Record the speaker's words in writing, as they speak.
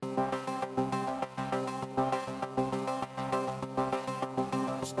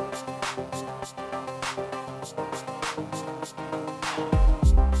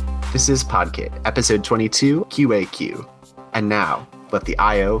This is Podkit, episode 22, QAQ. And now, let the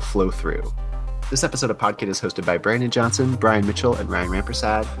I.O. flow through. This episode of Podkit is hosted by Brandon Johnson, Brian Mitchell, and Ryan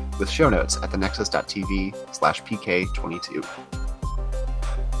Rampersad, with show notes at thenexus.tv/PK22.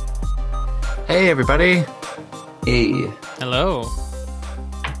 Hey, everybody. Hey. Hello.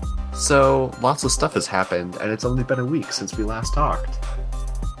 So, lots of stuff has happened, and it's only been a week since we last talked.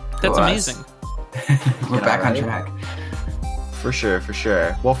 That's amazing. We're back on track. For sure.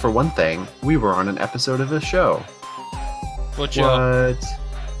 Well, for one thing, we were on an episode of a show. What show? What?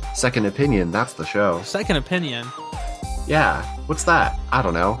 Second Opinion, that's the show. Second Opinion? Yeah, what's that? I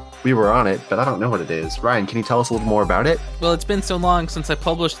don't know. We were on it, but I don't know what it is. Ryan, can you tell us a little more about it? Well, it's been so long since I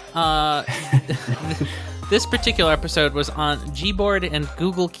published... This particular episode was on Gboard and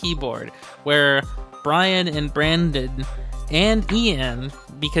Google Keyboard, where Brian and Brandon and Ian,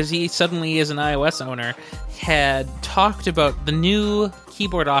 because he suddenly is an iOS owner, had talked about the new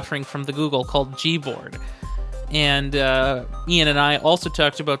keyboard offering from the Google called Gboard. And Ian and I also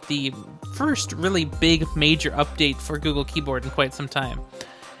talked about the first really big major update for Google Keyboard in quite some time.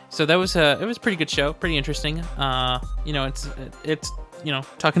 So that was it was a pretty good show, pretty interesting. It's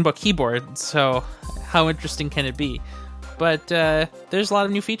talking about keyboard, so how interesting can it be? But there's a lot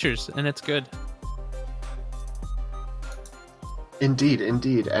of new features, and it's good. Indeed.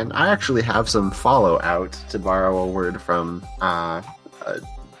 And I actually have some follow-out, to borrow a word from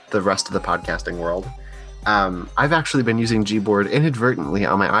the rest of the podcasting world. I've actually been using Gboard inadvertently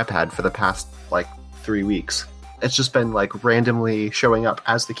on my iPad for the past, 3 weeks. It's just been, randomly showing up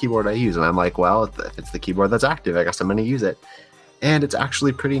as the keyboard I use, and I'm like, well, if it's the keyboard that's active, I guess I'm going to use it. And it's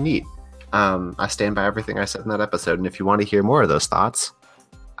actually pretty neat. I stand by everything I said in that episode, and if you want to hear more of those thoughts,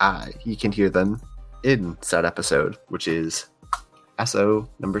 you can hear them in said episode, which is SO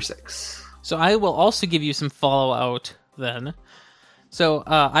number 6. So I will also give you some follow-out then. So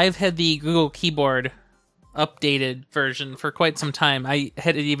I've had the Google Keyboard updated version for quite some time. I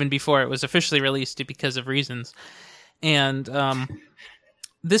had it even before it was officially released because of reasons. And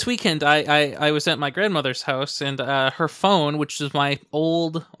this weekend I was at my grandmother's house, and her phone, which is my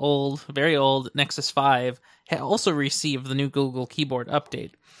very old Nexus 5, had also received the new Google Keyboard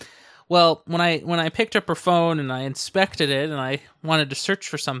update. Well, when I picked up her phone and I inspected it and I wanted to search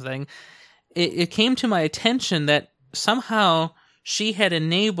for something, it came to my attention that somehow she had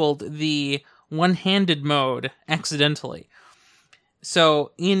enabled the one-handed mode accidentally.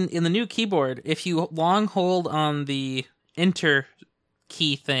 So in the new keyboard, if you long hold on the enter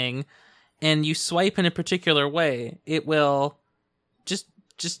key thing and you swipe in a particular way, it will just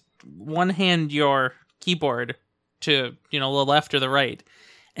one hand your keyboard to the left or the right.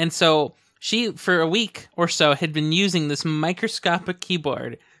 And so she, for a week or so, had been using this microscopic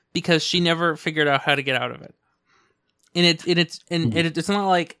keyboard because she never figured out how to get out of it. And it's not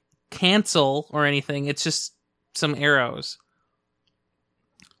like cancel or anything. It's just some arrows.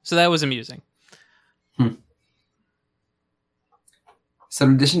 So that was amusing. So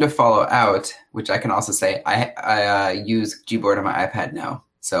in addition to follow out, which I can also say, I use Gboard on my iPad now.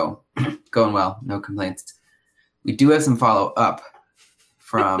 So going well, no complaints. We do have some follow up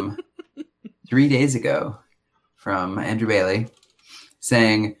from 3 days ago from Andrew Bailey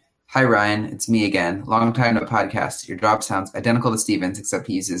saying, "Hi Ryan, it's me again. Long time no podcast. Your job sounds identical to Steven's, except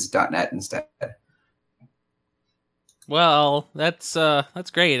he uses .NET instead." Well, that's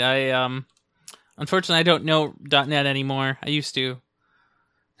great. I unfortunately I don't know .NET anymore. I used to,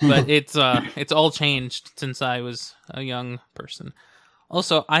 but it's all changed since I was a young person.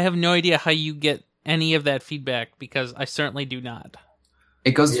 Also, I have no idea how you get any of that feedback because I certainly do not.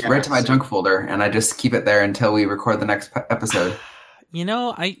 It goes right to my junk folder, and I just keep it there until we record the next episode.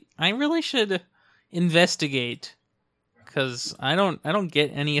 I really should investigate because I don't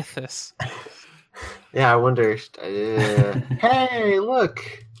get any of this. Yeah, I wonder. Hey, look.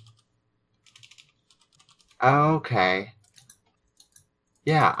 Okay.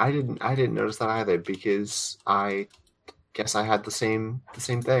 Yeah, I didn't notice that either because I guess I had the same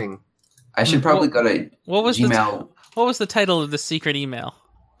thing. I should probably go to Gmail. What was the title of the secret email?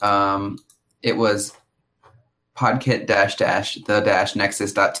 It was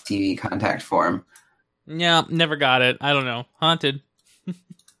podkit-the-nexus.tv contact form. Yeah, never got it. I don't know. Haunted.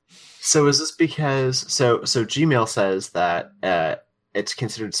 So is this because so Gmail says that it's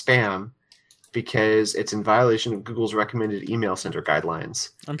considered spam because it's in violation of Google's recommended email sender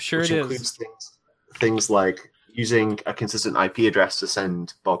guidelines? I'm sure which it includes is. Things like using a consistent IP address to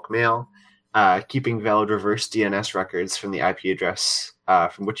send bulk mail, keeping valid reverse DNS records from the IP address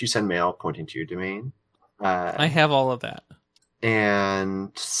from which you send mail pointing to your domain. I have all of that.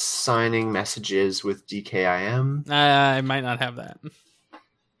 And signing messages with DKIM. I might not have that.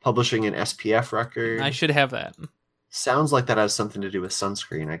 publishing an SPF record. I should have that. Sounds like that has something to do with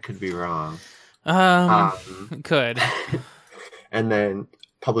sunscreen. I could be wrong. Could. And then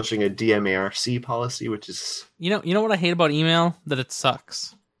publishing a DMARC policy, which is You know what I hate about email? That it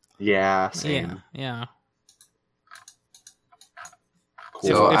sucks. same. Yeah. Cool.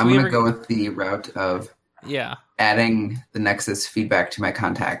 So If I'm we going to ever- go with the route of Yeah. adding the Nexus feedback to my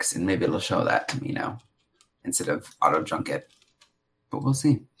contacts, and maybe it'll show that to me now instead of auto junket. But we'll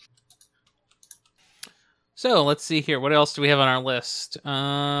see. So let's see here. What else do we have on our list?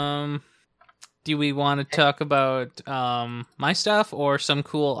 Do we want to talk about my stuff or some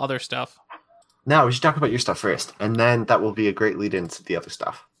cool other stuff? No, we should talk about your stuff first, and then that will be a great lead into the other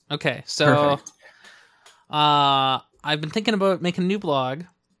stuff. Okay, so Perfect. I've been thinking about making a new blog,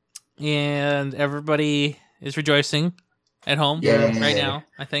 and everybody is rejoicing at home Yay. right now,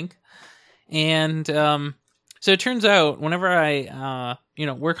 I think. And so it turns out whenever I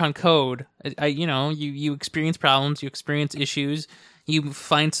work on code, you experience problems, you experience issues, you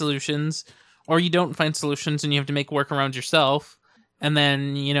find solutions, or you don't find solutions and you have to make workarounds yourself. And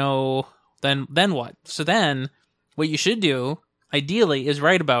then, then what? So then what you should do, ideally, is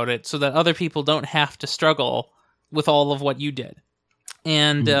write about it so that other people don't have to struggle with all of what you did.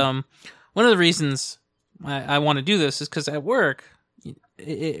 And one of the reasons I want to do this is because at work,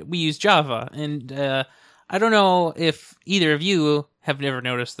 we use Java. And I don't know if either of you have never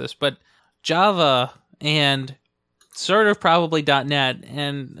noticed this, but Java and sort of probably .NET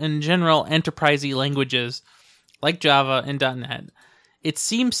and in general enterprisey languages like Java and .NET, it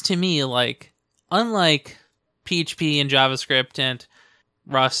seems to me like, unlike PHP and JavaScript and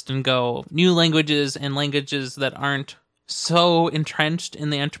Rust and Go, new languages and languages that aren't so entrenched in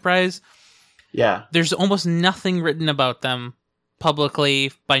the enterprise, Yeah. there's almost nothing written about them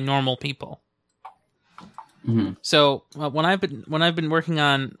publicly by normal people. Mhm. So when I've been working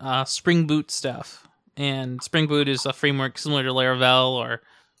on Spring Boot stuff, and Spring Boot is a framework similar to Laravel or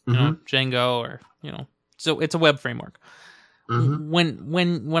Django, or so it's a web framework. Mm-hmm.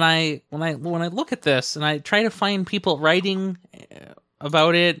 When I look at this and I try to find people writing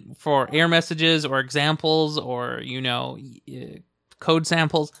about it for error messages or examples or code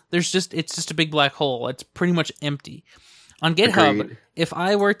samples, it's just a big black hole. It's pretty much empty. On GitHub, Agreed. if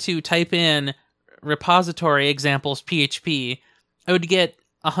I were to type in repository examples PHP, I would get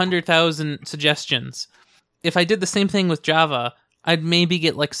 100,000 suggestions. If I did the same thing with Java, I'd maybe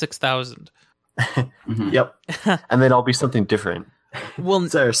get like 6,000. Mhm. Yep. And they'd all be something different. Well,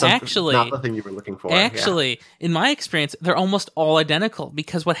 So something, actually, not the thing you were looking for. in my experience, they're almost all identical,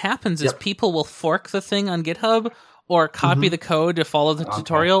 because what happens is Yep. people will fork the thing on GitHub or copy the code to follow the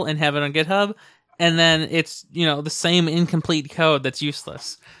tutorial and have it on GitHub, and then it's the same incomplete code that's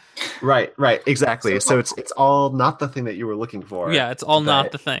useless. Right, exactly. So it's all not the thing that you were looking for. Yeah, it's all not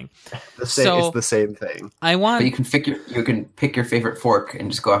But the thing. it's so- the same thing. I But want you can pick your favorite fork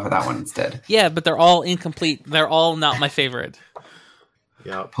and just go off of that one instead. yeah, but they're all incomplete. They're all not my favorite.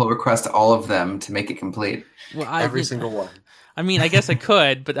 Yep. Pull request all of them to make it complete. Well, Every single one. I mean, I guess I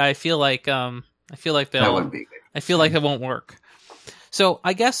could, but I feel like That wouldn't be good. I feel like it won't work. So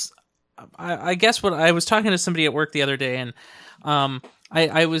I guess what I was talking to somebody at work the other day, and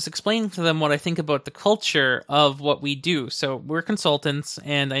I was explaining to them what I think about the culture of what we do. So we're consultants,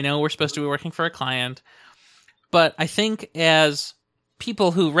 and I know we're supposed to be working for a client, but I think as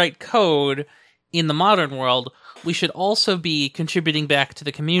people who write code in the modern world, we should also be contributing back to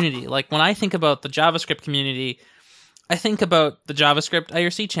the community. Like when I think about the JavaScript community, I think about the JavaScript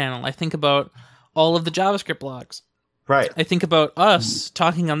IRC channel. I think about all of the JavaScript blogs. Right. I think about us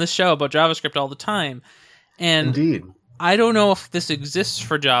talking on this show about JavaScript all the time. And Indeed. I don't know if this exists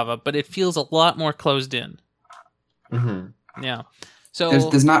for Java, but it feels a lot more closed in. Hmm. Yeah. So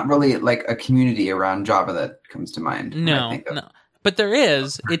There's not really like a community around Java that comes to mind. when I think of- no. But there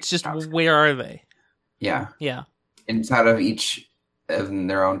is. It's just, where are they? Yeah, Yeah. inside of each in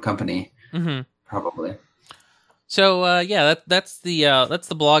their own company, Hmm. probably. So that's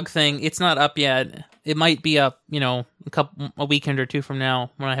the blog thing. It's not up yet. It might be up, a weekend or two from now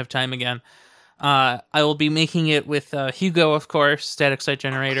when I have time again. I will be making it with Hugo, of course, static site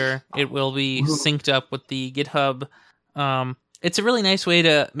generator. It will be synced up with the GitHub. It's a really nice way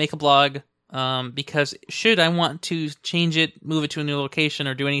to make a blog, because should I want to change it, move it to a new location,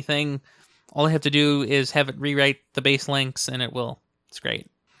 or do anything, all I have to do is have it rewrite the base links, and it will. It's great.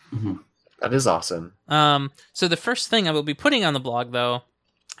 That is awesome. So the first thing I will be putting on the blog, though,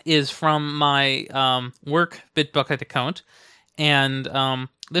 is from my work Bitbucket account. And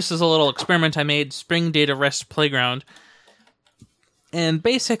this is a little experiment I made, Spring Data REST Playground. And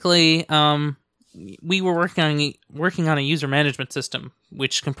basically, we were working on a user management system,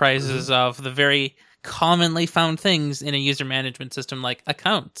 which comprises of the very commonly found things in a user management system, like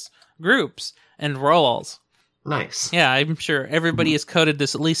accounts, groups, and roles. Nice. Yeah, I'm sure everybody has coded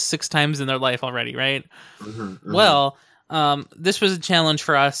this at least 6 times in their life already, right? Mm-hmm. Well, this was a challenge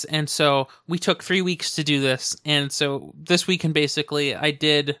for us, and so we took 3 weeks to do this. And so this weekend, basically, I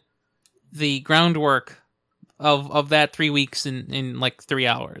did the groundwork of that 3 weeks in like 3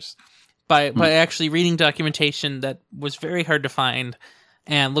 hours by actually reading documentation that was very hard to find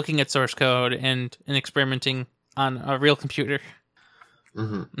and looking at source code and experimenting on a real computer.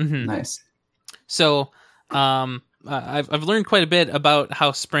 Nice. So I've learned quite a bit about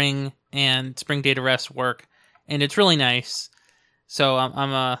how Spring and Spring Data REST work, and it's really nice. So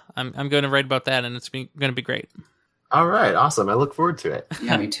I'm going to write about that, and it's going to be great. All right, awesome. I look forward to it.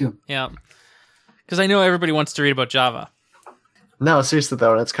 Yeah, me too. Yeah, because I know everybody wants to read about Java. No, seriously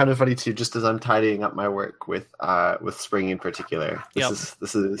though, and it's kind of funny too. Just as I'm tidying up my work with Spring in particular, this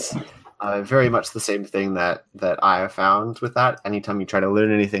is very much the same thing that I have found with that. Anytime you try to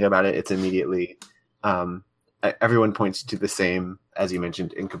learn anything about it, it's immediately everyone points you to the same, as you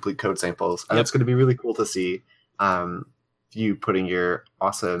mentioned, incomplete code samples, and it's going to be really cool to see you putting your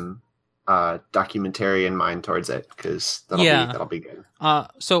awesome documentarian mind towards it, because that'll be good.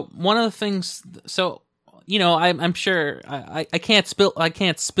 So one of the things, I'm sure I can't spill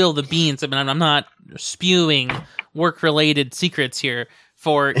the beans. I mean, I'm not spewing work related secrets here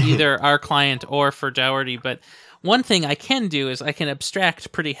for either our client or for Dougherty, but one thing I can do is I can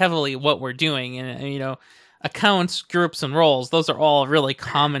abstract pretty heavily what we're doing, and accounts, groups, and roles. Those are all really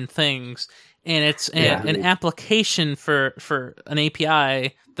common things, and it's an application for an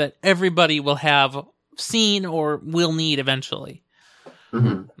API that everybody will have seen or will need eventually.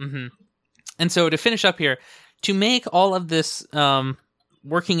 And so to finish up here, to make all of this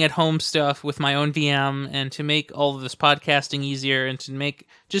working at home stuff with my own VM, and to make all of this podcasting easier, and to make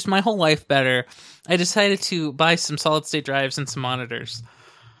just my whole life better, I decided to buy some solid state drives and some monitors.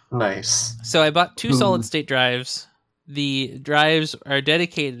 Nice. So I bought 2 solid state drives. The drives are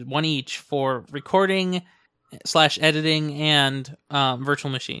dedicated, one each, for recording / editing and virtual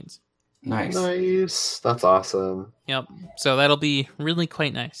machines. Nice. That's awesome. Yep. So that'll be really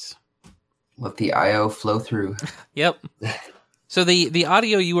quite nice. Let the I/O flow through. Yep. So the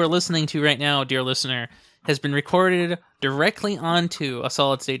audio you are listening to right now, dear listener, has been recorded directly onto a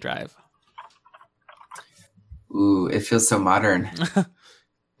solid state drive. Ooh, it feels so modern.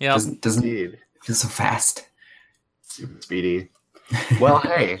 Yeah. Doesn't Indeed. it feel so fast? Super speedy. Well,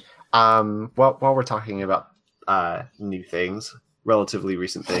 hey, while we're talking about new things, relatively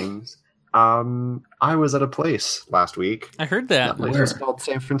recent things, I was at a place last week. I heard that. That place is called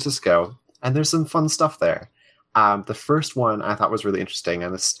San Francisco, and there's some fun stuff there. The first one I thought was really interesting,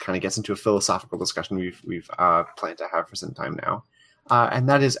 and this kind of gets into a philosophical discussion we've planned to have for some time now, and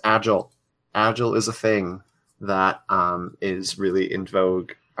that is Agile. Agile is a thing that is really in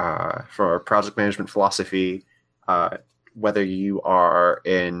vogue for project management philosophy. Whether you are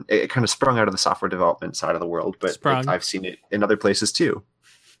it kind of sprung out of the software development side of the world, but I've seen it in other places too,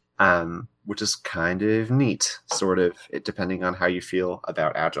 which is kind of neat, sort of, depending on how you feel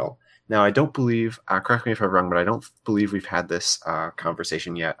about Agile. Now, I don't believe, correct me if I'm wrong, but I don't believe we've had this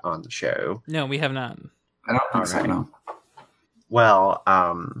conversation yet on the show. No, we have not. I don't think so, no. Well,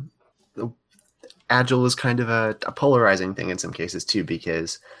 Agile is kind of a polarizing thing in some cases too,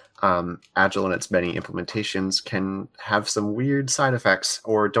 because Agile and its many implementations can have some weird side effects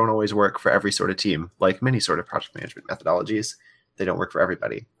or don't always work for every sort of team. Like many sort of project management methodologies, they don't work for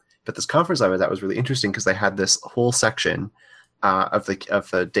everybody. But this conference I was at was really interesting because they had this whole section of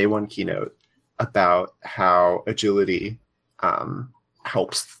the day one keynote about how agility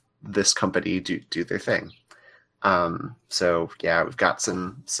helps this company do their thing. So yeah, we've got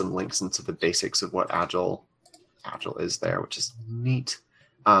some links into the basics of what Agile is there, which is neat.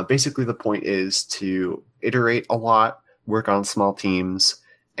 Basically, the point is to iterate a lot, work on small teams,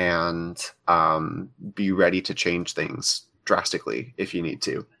 and be ready to change things drastically if you need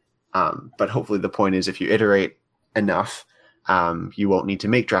to. But hopefully the point is if you iterate enough, you won't need to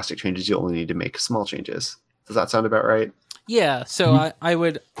make drastic changes. You'll only need to make small changes. Does that sound about right? Yeah. So I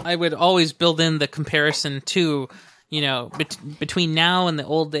would always build in the comparison to, between now and the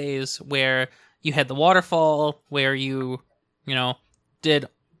old days where you had the waterfall, where you did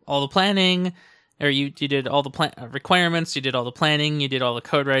all the planning, or you did all the requirements, you did all the planning, you did all the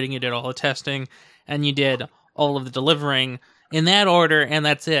code writing, you did all the testing, and you did all of the delivering in that order, and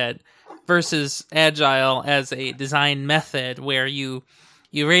that's it. Versus Agile as a design method where you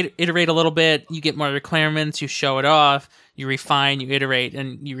iterate a little bit, you get more requirements, you show it off, you refine, you iterate,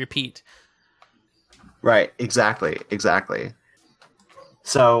 and you repeat. Right, exactly.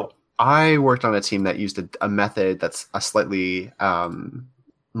 So I worked on a team that used a method that's a slightly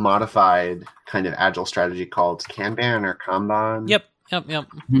modified kind of agile strategy called Kanban or Kanban. Yep.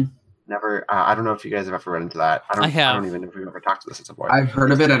 Never. I don't know if you guys have ever run into that. I have. I don't even know if we've ever talked to this at some point. I've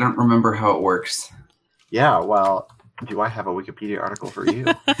heard of it. I don't remember how it works. Yeah. Well, do I have a Wikipedia article for you?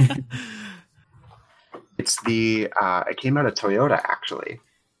 It's it came out of Toyota actually,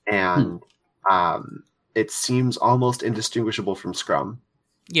 and it seems almost indistinguishable from Scrum.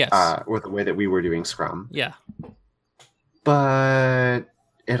 Yes. Or the way that we were doing Scrum. Yeah. But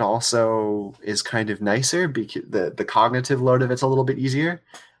it also is kind of nicer because the cognitive load of it's a little bit easier,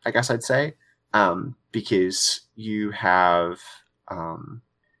 I guess I'd say, because you have on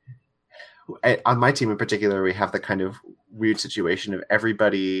my team in particular, we have the kind of weird situation of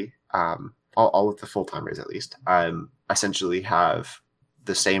everybody, all of the full-timers at least, essentially have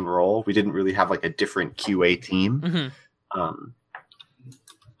the same role. We didn't really have like a different QA team. Mm-hmm.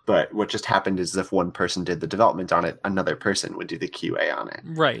 But what just happened is if one person did the development on it, another person would do the QA on it.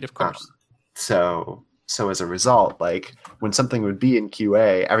 Right, of course. So as a result, like when something would be in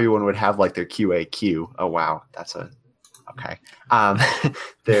QA, everyone would have like their QA queue. Oh wow, that's okay.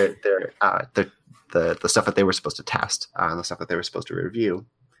 The stuff that they were supposed to test, the stuff that they were supposed to review,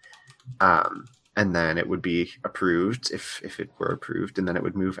 and then it would be approved if it were approved, and then it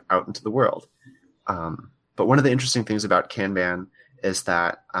would move out into the world. But one of the interesting things about Kanban is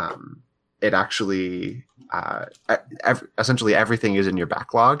that it actually essentially everything is in your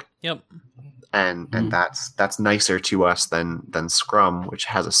backlog. Yep. And that's nicer to us than Scrum, which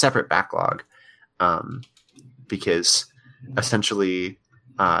has a separate backlog, because essentially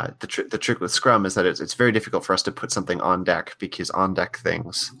the trick with Scrum is that it's very difficult for us to put something on deck, because on deck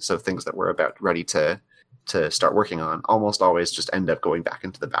things, so things that we're about ready to start working on, almost always just end up going back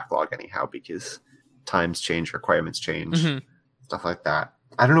into the backlog anyhow, because times change, requirements change. Mm-hmm. Stuff like that.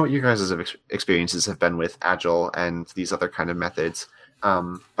 I don't know what you guys' experiences have been with Agile and these other kind of methods,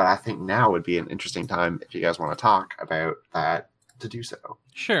 but I think now would be an interesting time if you guys want to talk about that to do so.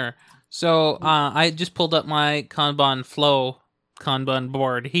 Sure. So I just pulled up my Kanban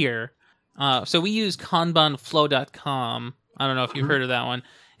board here. So we use kanbanflow.com. I don't know if you've heard of that one.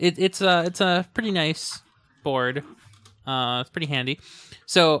 It's a pretty nice board. It's pretty handy.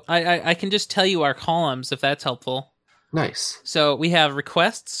 So I can just tell you our columns if that's helpful. Nice. So we have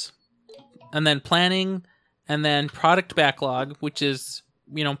requests, and then planning, and then product backlog, which is,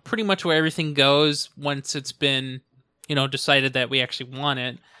 pretty much where everything goes once it's been, decided that we actually want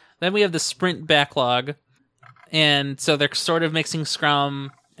it. Then we have the sprint backlog, and so they're sort of mixing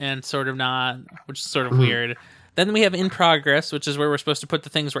Scrum and sort of not, which is sort of weird. Then we have in progress, which is where we're supposed to put the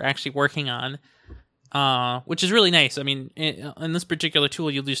things we're actually working on, which is really nice. I mean, in this particular tool,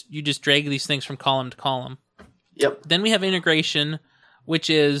 you just drag these things from column to column. Yep. Then we have integration, which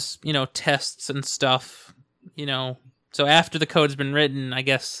is, tests and stuff, So after the code's been written, I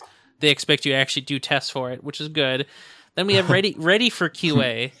guess they expect you to actually do tests for it, which is good. Then we have ready for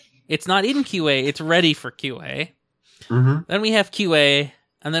QA. It's not in QA, it's ready for QA. Mm-hmm. Then we have QA,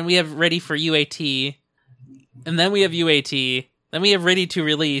 and then we have ready for UAT, and then we have UAT, then we have ready to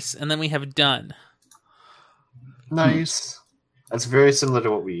release, and then we have done. Nice. That's very similar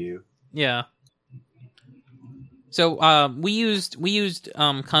to what we use. Yeah. So we used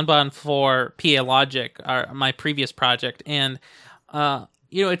Kanban for PA Logic, my previous project, and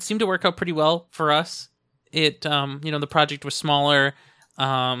it seemed to work out pretty well for us. It the project was smaller.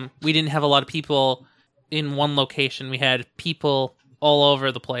 We didn't have a lot of people in one location. We had people all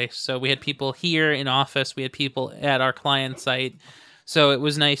over the place. So we had people here in office. We had people at our client site. So it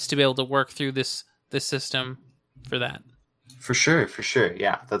was nice to be able to work through this system for that. For sure.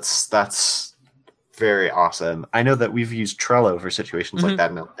 Yeah, that's very awesome. I know that we've used Trello for situations like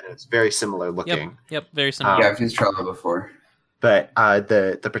that, and it's very similar looking. Yep, very similar. Yeah, I've used Trello before. But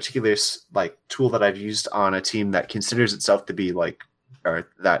the particular tool that I've used on a team that considers itself to be or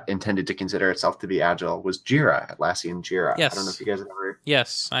that intended to consider itself to be agile was Jira, Atlassian Jira. Yes. I don't know if you guys have ever.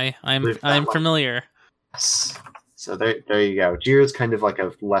 Yes, I'm familiar. Yes. So there you go. Jira is kind of like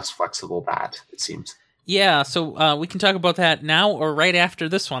a less flexible bat, it seems. Yeah. So we can talk about that now or right after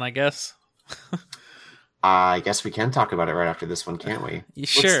this one, I guess. I guess we can talk about it right after this one, can't we?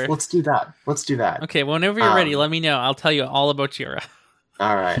 Sure. Let's do that. Okay, whenever you're ready, let me know. I'll tell you all about Jira.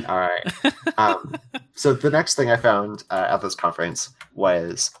 All right. So the next thing I found at this conference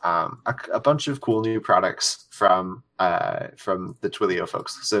was a bunch of cool new products from the Twilio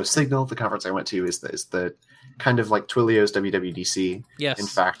folks. So Signal, the conference I went to, is the kind of like Twilio's WWDC. Yes. In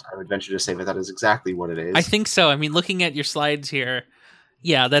fact, I would venture to say that is exactly what it is. I think so. I mean, looking at your slides here,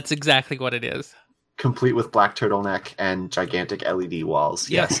 yeah, that's exactly what it is. complete with black turtleneck and gigantic LED walls.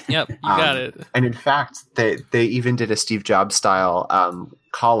 Yes. Yep. You got it. And in fact, they even did a Steve Jobs style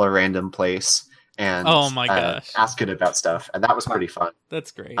call a random place and Oh my gosh. ask it about stuff, and that was pretty fun.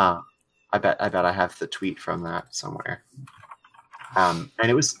 That's great. I bet I have the tweet from that somewhere. And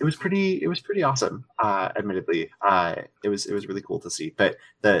it was pretty awesome. Admittedly, it was really cool to see. But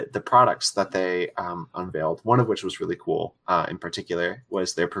the products that they unveiled, one of which was really cool in particular,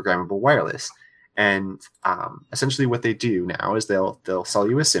 was their programmable wireless. And essentially, what they do now is they'll sell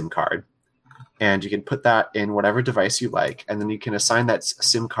you a SIM card, and you can put that in whatever device you like, and then you can assign that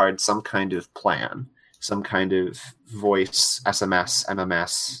SIM card some kind of plan, some kind of voice, SMS,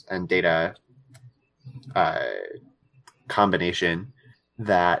 MMS, and data combination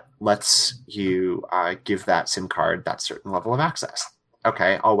that lets you give that SIM card that certain level of access.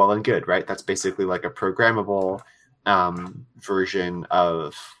 Okay, all well and good, right? That's basically like a programmable version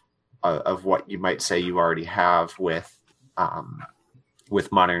of what you might say you already have with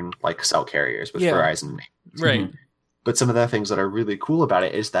modern like cell carriers with Verizon. Right. But some of the things that are really cool about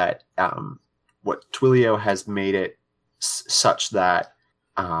it is that what Twilio has made it such that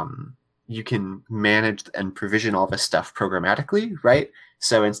you can manage and provision all this stuff programmatically, right?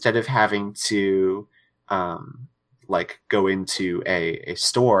 So instead of having to like go into a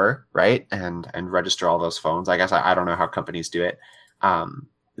store, right, and register all those phones, I guess I don't know how companies do it,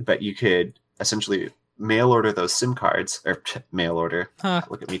 but you could essentially mail order those SIM cards, or mail order.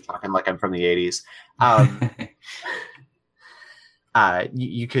 Look at me talking like I'm from the 80s.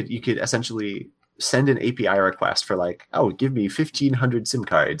 You could essentially send an API request for like, oh, give me 1,500 SIM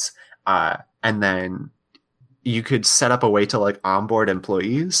cards, and then you could set up a way to like onboard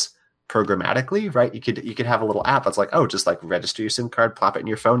employees programmatically, right? You could have a little app that's like, oh, just like register your SIM card, plop it in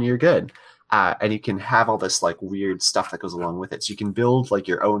your phone, and you're good. And you can have all this like weird stuff that goes along with it. So you can build like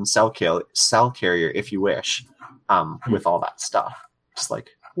your own cell carrier if you wish, with all that stuff. Just like,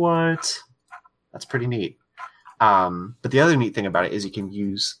 what? That's pretty neat. But the other neat thing about it is you can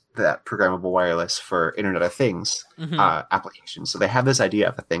use that programmable wireless for Internet of Things applications. So they have this idea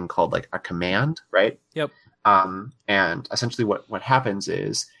of a thing called like a command, right? Yep. And essentially what happens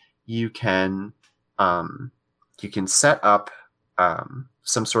is you can set up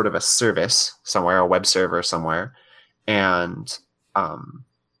some sort of a service somewhere, a web server somewhere, and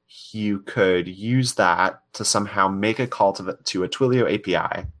you could use that to somehow make a call to a Twilio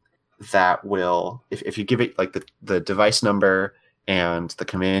API that will, if you give it like the device number and the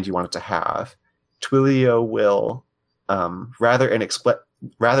command you want it to have, Twilio will rather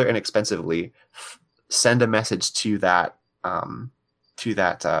inexpensively send a message to that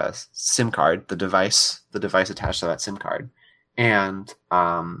SIM card, the device attached to that SIM card, and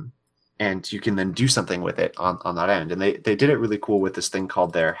you can then do something with it on that end. And they did it really cool with this thing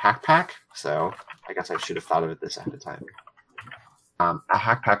called their Hack Pack. So I guess I should have thought of it this ahead of time. A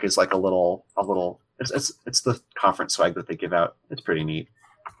Hack Pack is like a little. It's the conference swag that they give out. It's pretty neat.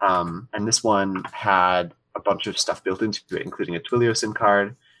 And this one had a bunch of stuff built into it, including a Twilio SIM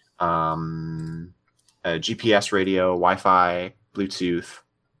card, a GPS radio, Wi-Fi, Bluetooth,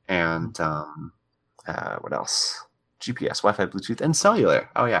 and what else? GPS, Wi-Fi, Bluetooth, and cellular.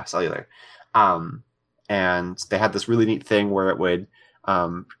 Oh yeah, cellular. And they had this really neat thing where it would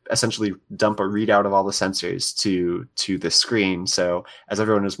essentially dump a readout of all the sensors to the screen. So as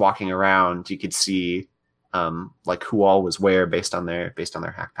everyone was walking around, you could see like who all was where based on their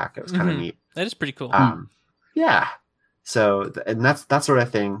Hack Pack. It was kind of neat. That is pretty cool. Yeah. So, and that sort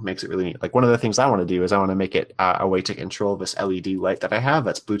of thing makes it really neat. Like one of the things I want to do is I want to make it a way to control this LED light that I have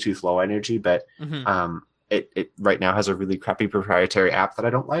that's Bluetooth Low Energy, but it right now has a really crappy proprietary app that I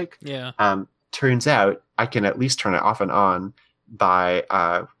don't like. Yeah. Turns out I can at least turn it off and on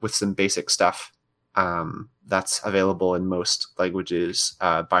by with some basic stuff that's available in most languages,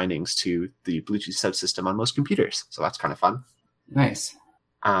 bindings to the Bluetooth subsystem on most computers. So that's kind of fun. Nice.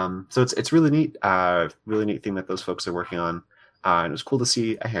 So it's really neat thing that those folks are working on, and it was cool to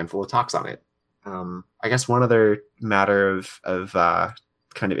see a handful of talks on it. I guess one other matter of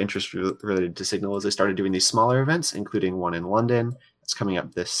kind of interest related to Signal is they started doing these smaller events, including one in London. It's coming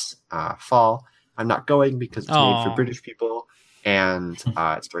up this fall. I'm not going because it's made for British people, and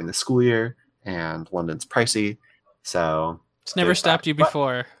it's during the school year, and London's pricey. So it's never stopped you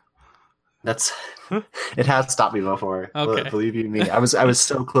before. It has stopped me before. Okay. Believe you me, I was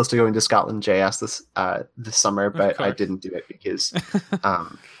so close to going to Scotland JS this summer, but I didn't do it because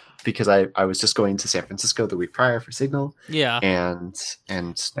I was just going to San Francisco the week prior for Signal. Yeah, and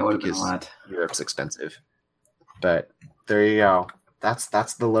that would have been a lot. Europe's expensive, but there you go.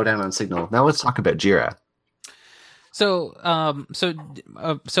 That's the lowdown on Signal. Now let's talk about Jira. So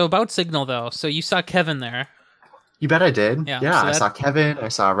about Signal though. So you saw Kevin there. You bet I did. Yeah, Yeah, so I saw Kevin, I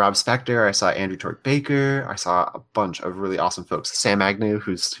saw Rob Spector, I saw Andrew Tork Baker, I saw a bunch of really awesome folks. Sam Agnew,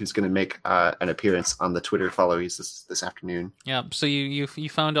 who's going to make an appearance on the Twitter followies this afternoon. Yeah. So you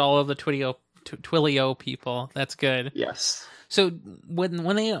found all of the Twilio people. That's good. Yes. So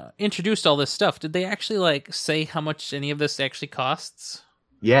when they introduced all this stuff, did they actually like say how much any of this actually costs?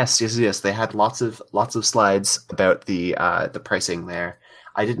 Yes. They had lots of slides about the pricing there.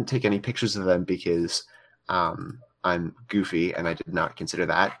 I didn't take any pictures of them because I'm goofy and I did not consider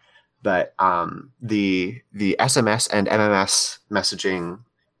that. But the SMS and MMS messaging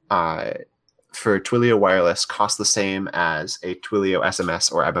for Twilio Wireless costs the same as a Twilio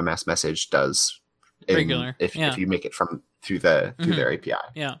SMS or MMS message does if you make it through their API.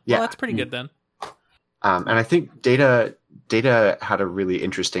 Yeah. Well, that's pretty good then. And I think Data had a really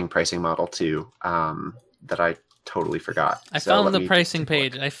interesting pricing model too that I totally forgot. I found the pricing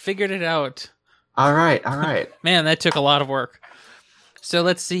page. I figured it out. All right. Man, that took a lot of work. So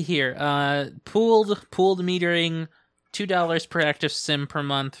let's see here. Pooled metering, $2 per active SIM per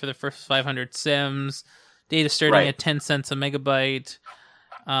month for the first 500 SIMs. Data starting at 10 cents a megabyte.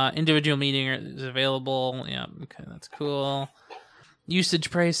 Individual meeting is available. Yeah, okay, that's cool.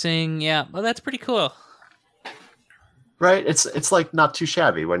 Usage pricing, yeah, well, that's pretty cool. Right, it's like not too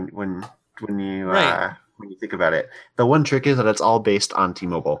shabby when you think about it. The one trick is that it's all based on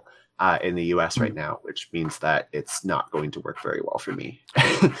T-Mobile in the US right now, which means that it's not going to work very well for me.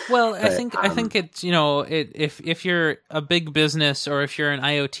 Well, I think it's, if you're a big business or if you're an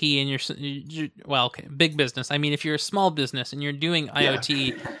IoT and big business. I mean, if you're a small business and you're doing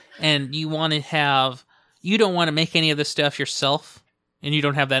IoT and you don't want to make any of this stuff yourself and you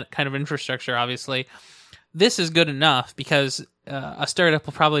don't have that kind of infrastructure, obviously, this is good enough because a startup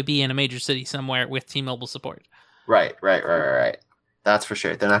will probably be in a major city somewhere with T-Mobile support. Right. That's for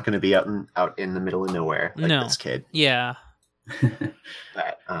sure. They're not going to be out in the middle of nowhere like this kid. Yeah.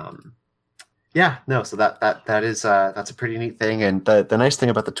 But so that is that's a pretty neat thing. And the nice thing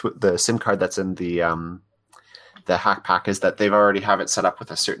about the SIM card that's in the Hack Pack is that they've already have it set up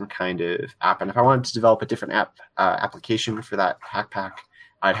with a certain kind of app. And if I wanted to develop a different application for that Hack Pack,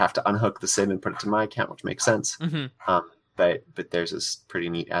 I'd have to unhook the SIM and put it to my account, which makes sense. Mm-hmm. But theirs is pretty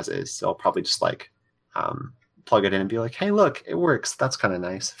neat as is. So I'll probably just plug it in and be like, hey, look, it works. That's kind of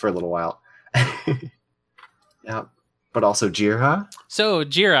nice for a little while. Yeah. But also Jira. So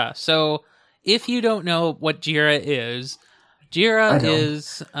Jira. So if you don't know what Jira is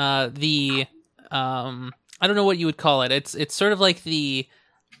the I don't know what you would call it. It's sort of like the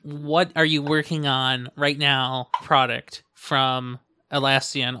what are you working on right now product from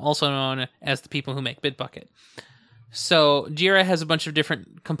Atlassian, also known as the people who make Bitbucket. So Jira has a bunch of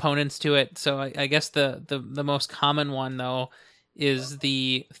different components to it. So I guess the most common one, though, is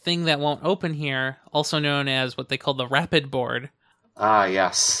the thing that won't open here, also known as what they call the Rapid Board. Ah,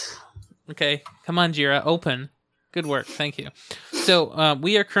 yes. Okay, come on, Jira, open. Good work, thank you. So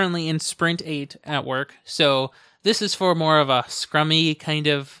we are currently in Sprint 8 at work. So this is for more of a scrummy kind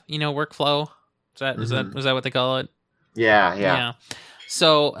of, workflow. Is that what they call it? Yeah.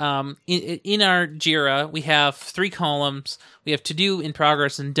 So in our Jira, we have 3 columns. We have to do, in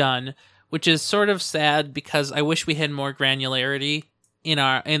progress, and done, which is sort of sad because I wish we had more granularity in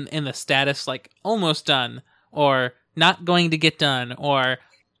the status, like almost done, or not going to get done, or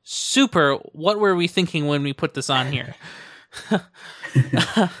super, what were we thinking when we put this on here?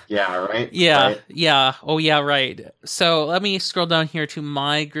 Yeah, right? Yeah, right. Yeah. Oh, yeah, right. So let me scroll down here to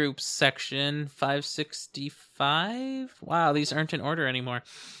my group section, 565. Wow, these aren't in order anymore.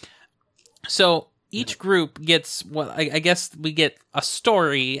 So each group gets I guess we get a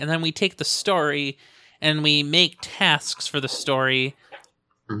story, and then we take the story and we make tasks for the story,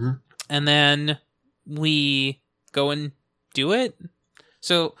 and then we go and do it.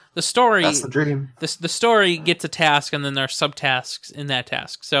 So the story, that's the dream. The story gets a task, and then there are subtasks in that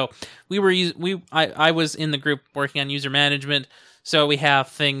task. So I was in the group working on user management. So we have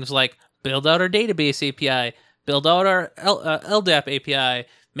things like build out our database API, build out our LDAP API,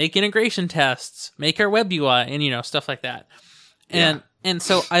 make integration tests, make our web UI, and stuff like that. And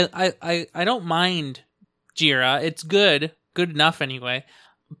so I don't mind Jira. It's good enough anyway.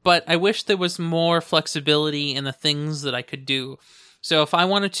 But I wish there was more flexibility in the things that I could do. So if I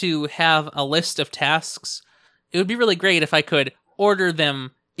wanted to have a list of tasks, it would be really great if I could order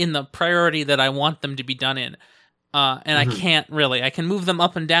them in the priority that I want them to be done in. And I can't really. I can move them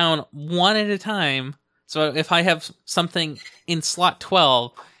up and down one at a time. So if I have something in slot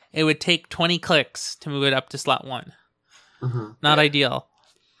 12, it would take 20 clicks to move it up to slot 1. Not ideal.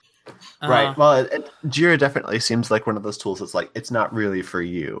 Right. Well, Jira definitely seems like one of those tools that's like, it's not really for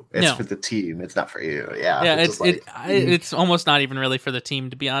you. It's No. for the team. It's not for you. Yeah. Yeah, It's just like, it's almost not even really for the team,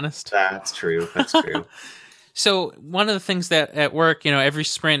 to be honest. that's true. That's true. So one of the things that at work, every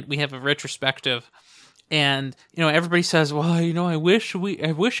sprint we have a retrospective, and everybody says, "Well, I wish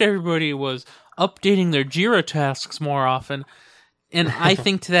everybody was updating their Jira tasks more often." And I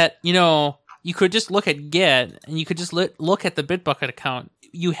think that you could just look at Git and you could just look at the Bitbucket account.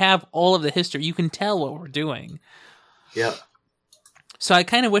 You have all of the history. You can tell what we're doing. Yep. So I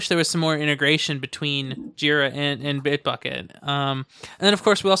kind of wish there was some more integration between Jira and Bitbucket. And then, of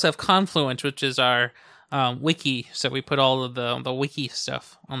course, we also have Confluence, which is our wiki. So we put all of the wiki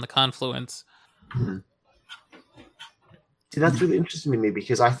stuff on the Confluence. Mm-hmm. See, that's really interesting to me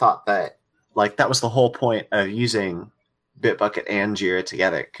because I thought that that was the whole point of using Bitbucket and Jira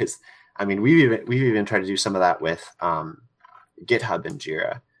together. Because we've even tried to do some of that with GitHub and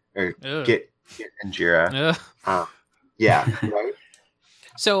Jira, or Git and Jira. Yeah, right.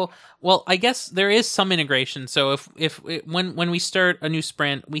 So, well, I guess there is some integration. So when we start a new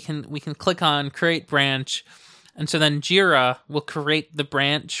sprint, we can click on create branch, and so then Jira will create the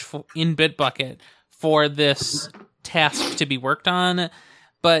branch in Bitbucket for this task to be worked on.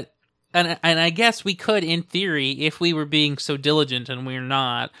 But and I guess we could, in theory, if we were being so diligent, and we're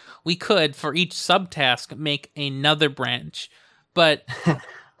not, we could for each subtask make another branch. But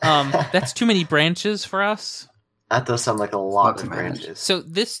that's too many branches for us. That does sound like a lot of branches. So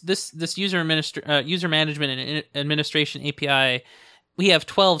this user management and administration API, we have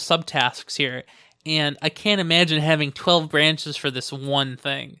 12 subtasks here, and I can't imagine having 12 branches for this one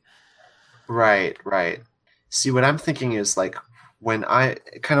thing. Right. See, what I'm thinking is when I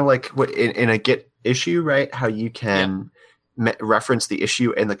kind of in a Git issue, right? How you can reference the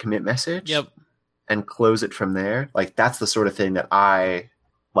issue in the commit message, and close it from there. That's the sort of thing that I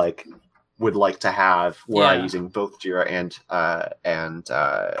would like to have were I using both Jira and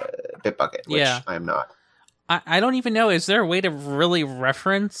Bitbucket, which I am not. I don't even know. Is there a way to really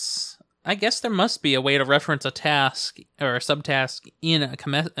reference? I guess there must be a way to reference a task or a subtask in a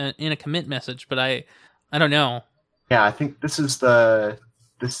commit message, but I don't know. Yeah, I think this is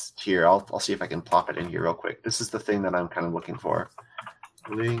this here. I'll see if I can plop it in here real quick. This is the thing that I'm kind of looking for.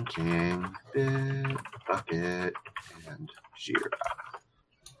 Linking Bitbucket and Jira.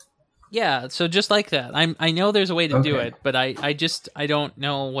 Yeah, so just like that. I know there's a way to do it, but I don't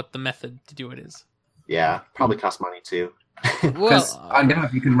know what the method to do it is. Yeah, probably costs money too. Because on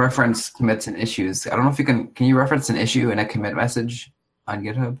GitHub you can reference commits and issues. I don't know if you can you reference an issue in a commit message on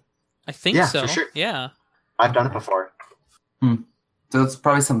GitHub? I think so. For sure. Yeah. I've done it before. So it's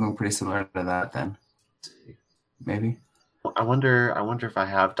probably something pretty similar to that then. Maybe. I wonder if I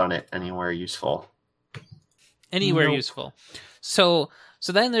have done it anywhere useful. Useful. So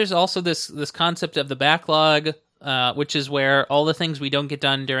then there's also this concept of the backlog, which is where all the things we don't get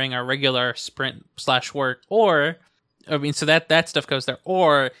done during our regular sprint /work, so that stuff goes there,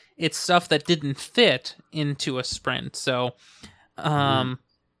 or it's stuff that didn't fit into a sprint. So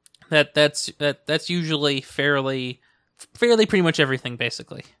that's usually fairly pretty much everything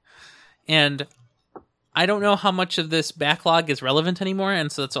basically. And I don't know how much of this backlog is relevant anymore,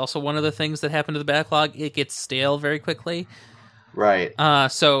 and so that's also one of the things that happened to the backlog. It gets stale very quickly. Right.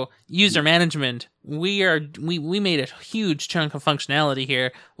 So user management, we made a huge chunk of functionality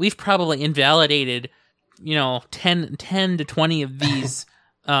here. We've probably invalidated, 10 to 20 of these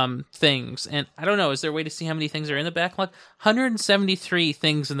things. And I don't know, is there a way to see how many things are in the backlog? 173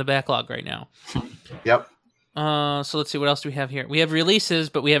 things in the backlog right now. Yep. So let's see, what else do we have here? We have releases,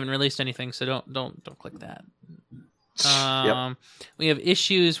 but we haven't released anything, so don't click that. We have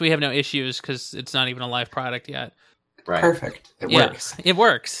issues. We have no issues because it's not even a live product yet. Right. Perfect. It works. It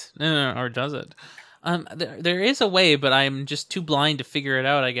works. No, or does it? There is a way, but I'm just too blind to figure it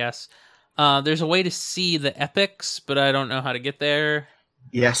out, I guess. There's a way to see the epics, but I don't know how to get there.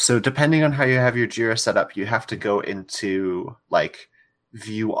 Yes, so depending on how you have your Jira set up, you have to go into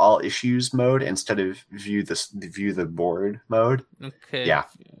view all issues mode instead of view the board mode. Okay. Yeah.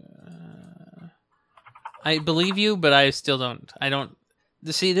 I believe you, but I still don't. I don't.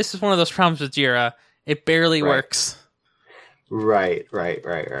 See, this is one of those problems with Jira. It barely works. Right.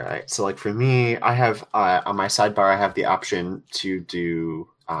 So for me, I have on my sidebar, I have the option to do.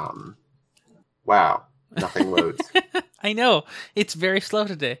 Wow, nothing loads. I know, it's very slow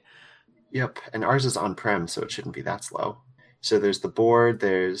today. Yep, and ours is on-prem, so it shouldn't be that slow. So there's the board,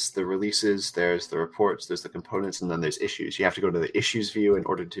 there's the releases, there's the reports, there's the components, and then there's issues. You have to go to the issues view in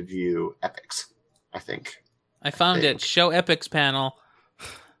order to view epics, I think. I found it. Show epics panel.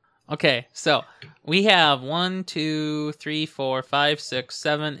 Okay, so we have 1, 2, 3, 4, 5, 6,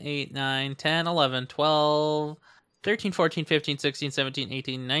 7, 8, 9, 10, 11, 12, 13, 14, 15, 16, 17,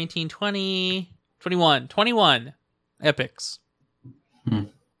 18, 19, 20, 21. 21 epics.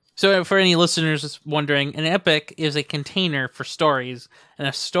 So for any listeners wondering, an epic is a container for stories, and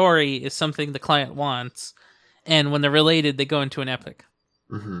a story is something the client wants, and when they're related, they go into an epic.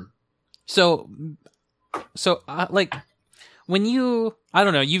 Mm-hmm. So like, when you, I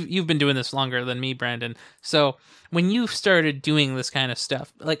don't know, you've been doing this longer than me, Brandon. So when you started doing this kind of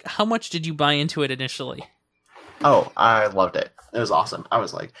stuff, like, how much did you buy into it initially? Oh, I loved it. It was awesome. I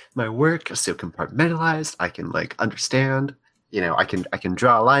was like, my work is so compartmentalized. I can like understand. I can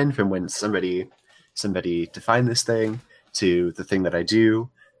draw a line from when somebody defined this thing to the thing that I do,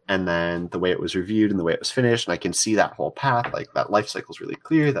 and then the way it was reviewed and the way it was finished, and I can see that whole path. Like, that life cycle is really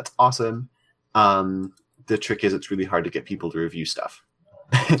clear. That's awesome. The trick is it's really hard to get people to review stuff.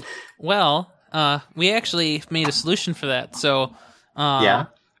 Well, we actually made a solution for that. So,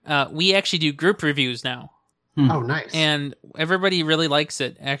 we actually do group reviews now. Oh, nice. And everybody really likes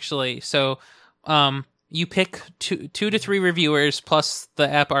it, actually. So, you pick two to three reviewers plus the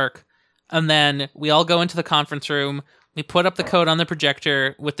app arc, and then we all go into the conference room. We put up the code on the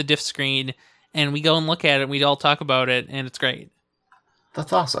projector with the diff screen, and we go and look at it. We all talk about it, and it's great.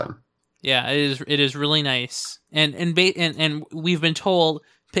 That's awesome. Yeah, it is really nice. And we've been told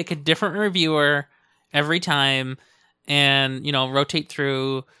pick a different reviewer every time, and rotate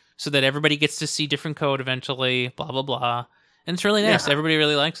through so that everybody gets to see different code eventually. Blah blah blah, and it's really nice. Yeah. Everybody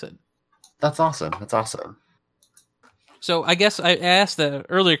really likes it. That's awesome. That's awesome. So I guess I asked the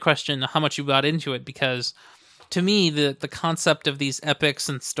earlier question how much you got into it, because to me the concept of these epics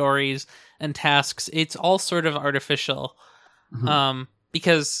and stories and tasks, it's all sort of artificial. Mm-hmm.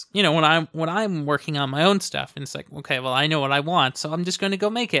 Because when I'm working on my own stuff, and it's like, okay, well, I know what I want, so I'm just going to go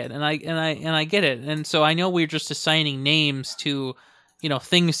make it, and I get it, and so I know we're just assigning names to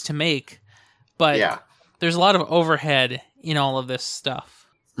things to make, but there's a lot of overhead in all of this stuff.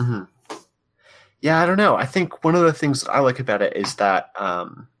 Mm-hmm. Yeah, I don't know. I think one of the things I like about it is that,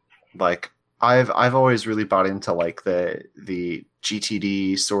 like, I've always really bought into like the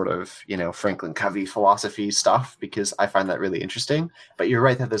GTD sort of Franklin Covey philosophy stuff, because I find that really interesting. But you're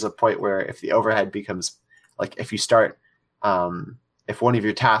right that there's a point where if the overhead becomes like, if you start, if one of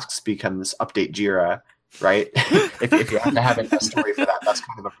your tasks becomes update Jira, right? if you have to have a story for that, that's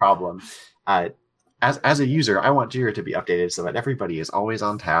kind of a problem. As a user, I want Jira to be updated so that everybody is always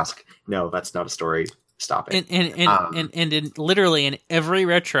on task. No, that's not a story. Stop it. And literally in every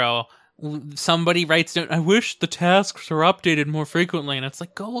retro, somebody writes down, I wish the tasks were updated more frequently. And it's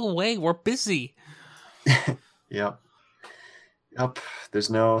like, go away. We're busy. Yep. There's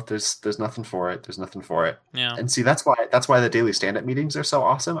nothing for it. There's nothing for it. Yeah. And see, that's why the daily stand-up meetings are so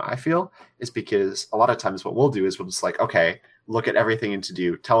awesome, I feel, is because a lot of times what we'll do is we'll just like, okay, look at everything in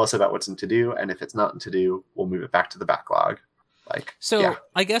to-do, tell us about what's in to-do, and if it's not in to-do, we'll move it back to the backlog.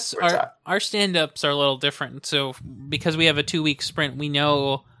 I guess our stand-ups are a little different. So because we have a 2-week sprint, we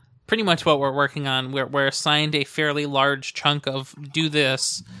know pretty much what we're working on. We're assigned a fairly large chunk of do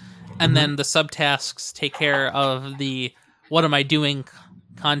this, and then the subtasks take care of the what am I doing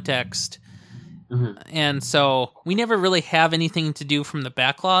context. Mm-hmm. And so we never really have anything to do from the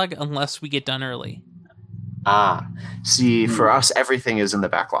backlog unless we get done early. See, for us, everything is in the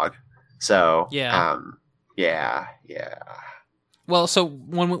backlog. So, yeah. Well, so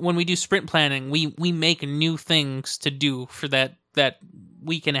when we do sprint planning, we make new things to do for that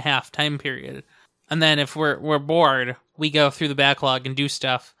week and a half time period. And then if we're bored, we go through the backlog and do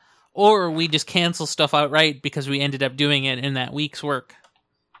stuff. Or we just cancel stuff outright because we ended up doing it in that week's work.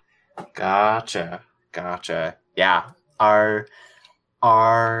 Gotcha. Yeah.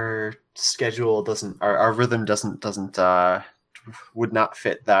 Our schedule doesn't, our rhythm doesn't would not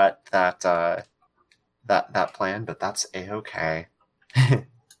fit that plan, but that's a-okay.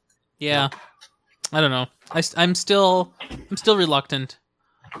 Yeah. I don't know. I'm still reluctant.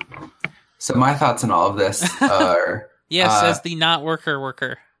 So my thoughts on all of this are yes, as the not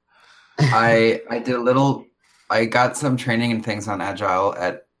worker. I got some training and things on Agile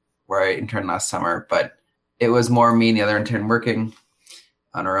at where I interned last summer, but it was more me and the other intern working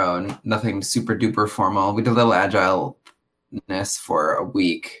on our own. Nothing super duper formal. We did a little Agile-ness for a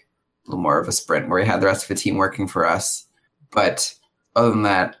week, a little more of a sprint where we had the rest of the team working for us. But other than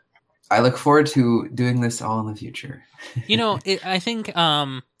that, I look forward to doing this all in the future. I think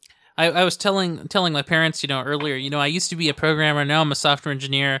I was telling my parents, earlier, I used to be a programmer. Now I'm a software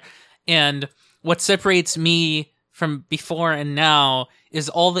engineer. And what separates me from before and now is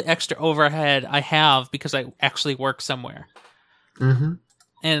all the extra overhead I have because I actually work somewhere. Mm-hmm.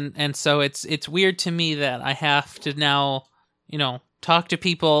 and so it's weird to me that I have to now, talk to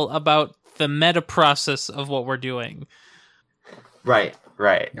people about the meta process of what we're doing. Right.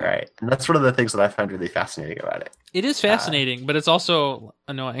 And that's one of the things that I find really fascinating about it. It is fascinating, but it's also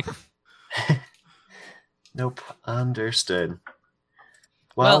annoying. Nope. Understood.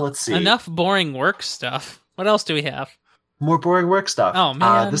 Well, let's see. Enough boring work stuff. What else do we have? More boring work stuff. Oh,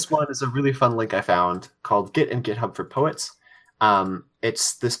 man. This one is a really fun link I found called Git and GitHub for Poets.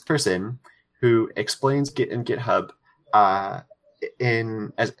 It's this person who explains Git and GitHub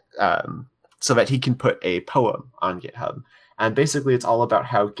so that he can put a poem on GitHub. And basically, it's all about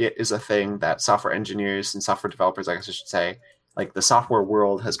how Git is a thing that software engineers and software developers, I guess I should say, like the software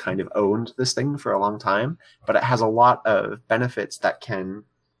world has kind of owned this thing for a long time, but it has a lot of benefits that can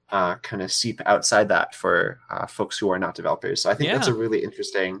kind of seep outside that for folks who are not developers. So I think that's a really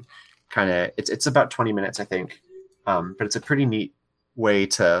interesting kind of, it's about 20 minutes, I think. But it's a pretty neat way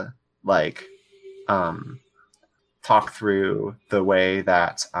to like talk through the way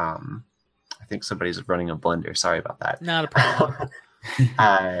that I think somebody's running a blender. Sorry about that. Not a problem.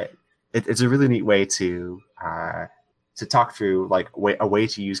 It's a really neat way to talk through like a way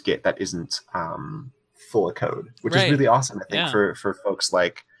to use Git that isn't full of code, which is really awesome. I think for folks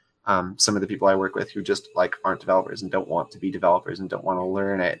like some of the people I work with who just like aren't developers and don't want to be developers and don't want to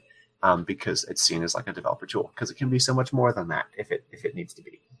learn it because it's seen as like a developer tool, because it can be so much more than that if it needs to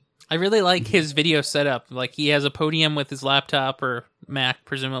be. I really like his video setup. Like he has a podium with his laptop or Mac,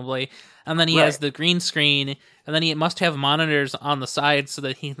 presumably, and then he has the green screen, and then he must have monitors on the side so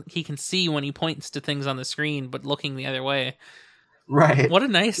that he can see when he points to things on the screen, but looking the other way. Right. What a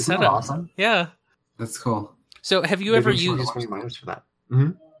nice Isn't setup. that awesome? Yeah. That's cool. So have you ever used... for that.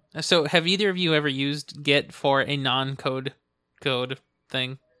 Mm-hmm. So have either of you ever used Git for a non-code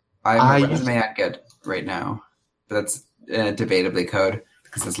thing? I'm resume on Git right now. That's debatably code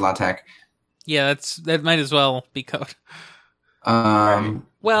because it's LaTeX. Yeah, that might as well be code.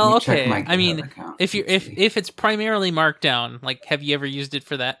 Well, okay. I mean, if it's primarily Markdown, like, have you ever used it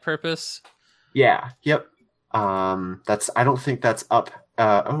for that purpose? Yeah. Yep. I don't think that's up.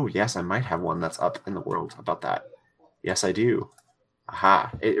 Oh yes, I might have one that's up in the world about that. Yes, I do.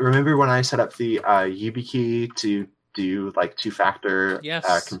 Aha. Remember when I set up the YubiKey to do like two-factor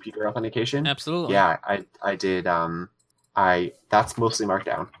computer authentication? Absolutely. Yeah, I did. That's mostly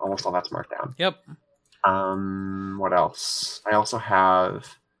Markdown. Almost all that's Markdown. Yep. What else? I also have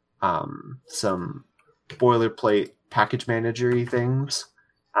some boilerplate package manager-y things.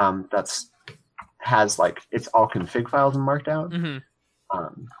 Has like it's all config files in Markdown.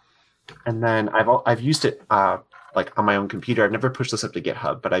 Mm-hmm. And then I've used it like on my own computer. I've never pushed this up to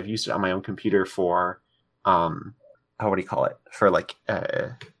GitHub, but I've used it on my own computer for what do you call it? For like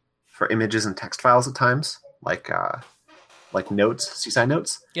for images and text files at times, like notes, Seaside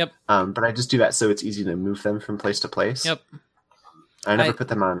notes. Yep. But I just do that so it's easy to move them from place to place. Yep. I never put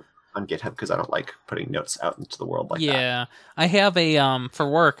them on GitHub because I don't like putting notes out into the world like that. Yeah. I have a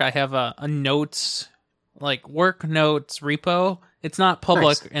for work, I have a notes, like work notes repo. It's not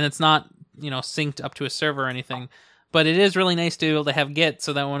public and it's not, synced up to a server or anything. But it is really nice to be able to have Git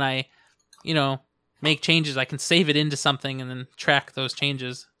so that when I, make changes, I can save it into something and then track those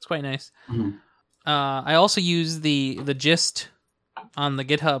changes. It's quite nice. Mm-hmm. I also use the gist on the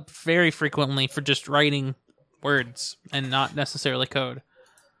GitHub very frequently for just writing words and not necessarily code.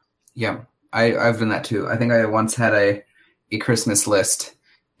 Yeah, I've done that too. I think I once had a Christmas list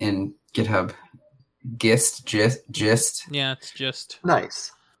in GitHub. Gist? Yeah, it's just.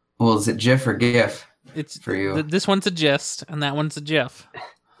 Nice. Well, is it GIF or GIF? It's for you. This one's a gist and that one's a GIF.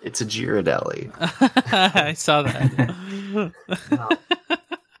 It's a Ghirardelli. I saw that.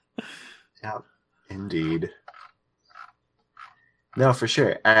 Yeah, indeed. No, for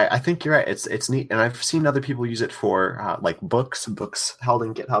sure. I think you're right. It's neat, and I've seen other people use it for like books held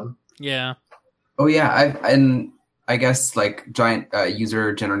in GitHub. Yeah. Oh yeah, I guess like giant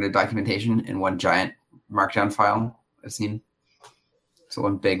user generated documentation in one giant Markdown file I've seen. So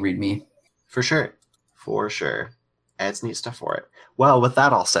one big README. For sure. It's neat stuff for it. Well, with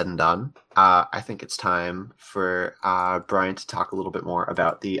that all said and done, I think it's time for Brian to talk a little bit more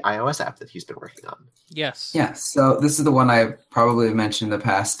about the iOS app that he's been working on. Yes. Yeah, so this is the one I've probably mentioned in the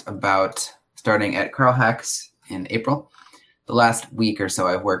past about starting at Carl Hacks in April. The last week or so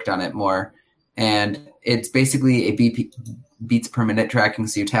I've worked on it more. And it's basically a beats per minute tracking.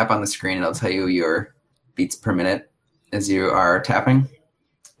 So you tap on the screen and it'll tell you your beats per minute as you are tapping.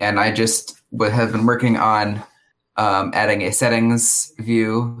 And I just have been working on adding a settings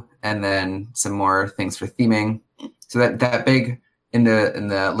view and then some more things for theming. So that big in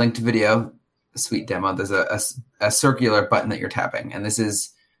the linked video, sweet demo. There's a circular button that you're tapping, and this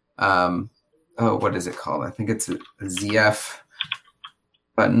is what is it called? I think it's a ZF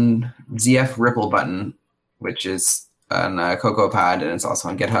button, ZF Ripple button, which is on CocoaPod, and it's also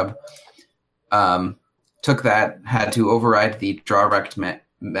on GitHub. Took that, had to override the draw rect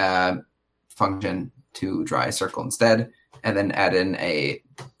function to draw a circle instead, and then add in a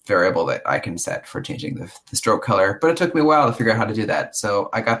variable that I can set for changing the stroke color. But it took me a while to figure out how to do that. So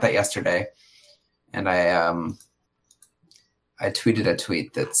I got that yesterday, and I tweeted a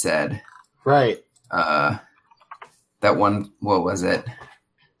tweet that said, Right. that one, what was it?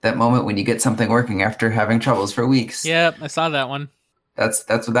 That moment when you get something working after having troubles for weeks. Yep, I saw that one. That's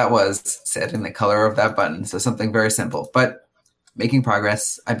what that was, set in the color of that button. So something very simple, but making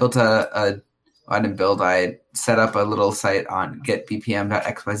progress. I built I set up a little site on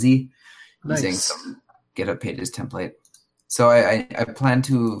getbpm.xyz using some GitHub Pages template. So I plan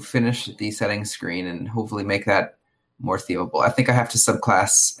to finish the settings screen and hopefully make that more themable. I think I have to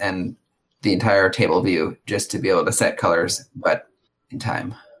subclass and the entire table view just to be able to set colors, but in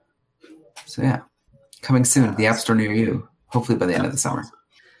time. So yeah, coming soon to the App Store near you. Hopefully by the end of the summer.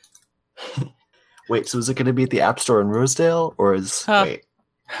 Wait, so is it going to be at the App Store in Rosedale, or is wait?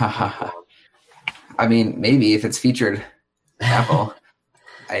 I mean, maybe if it's featured Apple.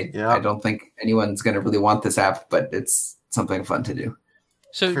 I don't think anyone's going to really want this app, but it's something fun to do.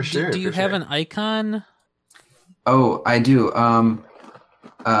 So do you have an icon? Oh, I do.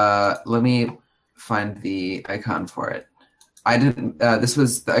 Let me find the icon for it. I didn't.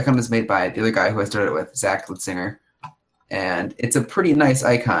 The icon was made by the other guy who I started with, Zach Litzinger. And it's a pretty nice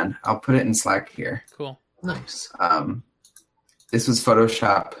icon. I'll put it in Slack here. Cool. Nice. This was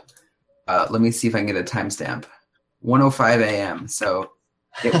Photoshop. Let me see if I can get a timestamp. 1:05 a.m. So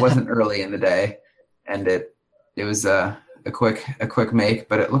it wasn't early in the day, and it was a quick make,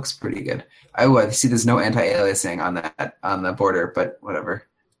 but it looks pretty good. I see there's no anti-aliasing on the border, but whatever.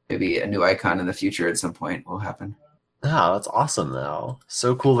 Maybe a new icon in the future at some point will happen. Oh, that's awesome though.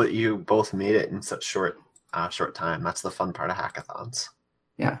 So cool that you both made it in such short time. That's the fun part of hackathons.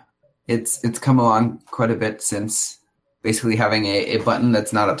 Yeah, it's come along quite a bit since basically having a button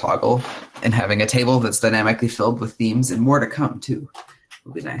that's not a toggle and having a table that's dynamically filled with themes, and more to come too.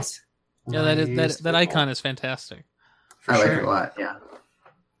 Will be nice. Yeah, that icon is fantastic. I like it a lot. Yeah.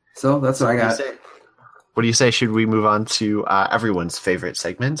 So that's what I got. What do you say? Should we move on to everyone's favorite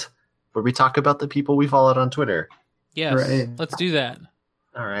segment, where we talk about the people we followed on Twitter? Yes, right. Let's do that.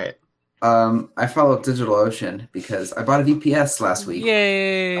 All right. I followed DigitalOcean because I bought a VPS last week.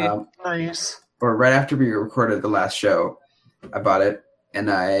 Yay! Nice. Or right after we recorded the last show, I bought it,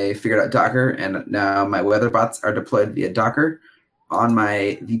 and I figured out Docker, and now my weather bots are deployed via Docker on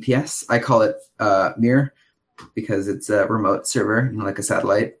my VPS. I call it Mir because it's a remote server, like a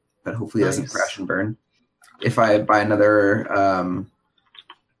satellite, but hopefully it doesn't crash and burn. If I buy another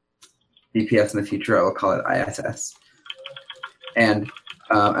VPS in the future, I will call it ISS. And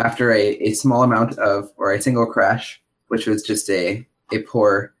after a small amount or a single crash, which was just a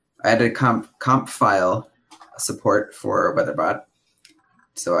poor, I had a comp file support for WeatherBot,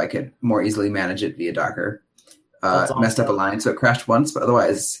 so I could more easily manage it via Docker. Messed up a line, so it crashed once, but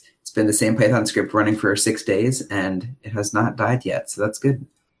otherwise it's been the same Python script running for 6 days, and it has not died yet, so that's good.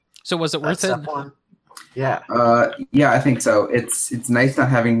 So was it worth it? Yeah. Yeah, I think so. It's nice not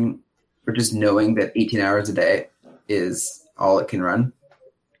having, or just knowing that 18 hours a day is all it can run.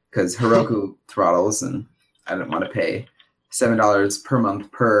 Because Heroku throttles, and I don't want to pay $7 per month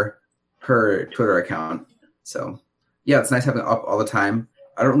per Twitter account. So, yeah, it's nice having it up all the time.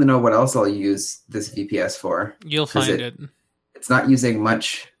 I don't really know what else I'll use this VPS for. You'll find it. It's not using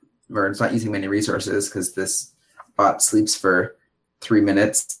much, or it's not using many resources, because this bot sleeps for 3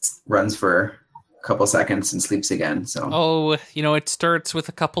 minutes, runs for a couple seconds, and sleeps again. So, it starts with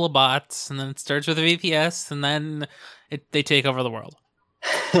a couple of bots, and then it starts with a VPS, and then they take over the world.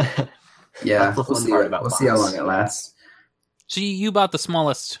 Yeah, we'll see how long it lasts. So you bought the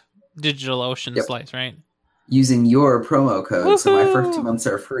smallest DigitalOcean slice, right? Using your promo code. Woo-hoo! So my first 2 months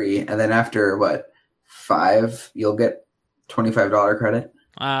are free, and then after 5, you'll get $25 credit.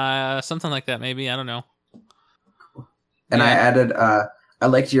 Something like that, maybe. I don't know. Cool. And I added. I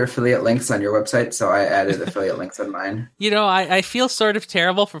liked your affiliate links on your website, so I added affiliate links on mine. I feel sort of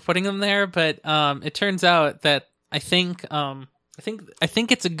terrible for putting them there, but it turns out that I think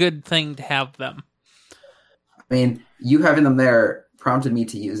it's a good thing to have them. I mean, you having them there prompted me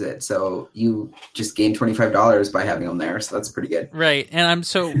to use it, so you just gained $25 by having them there, so that's pretty good. Right, and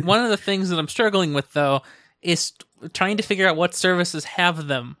one of the things that I'm struggling with though is trying to figure out what services have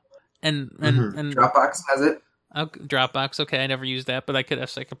them, and Dropbox has it. Oh, Dropbox, okay, I never used that, but I could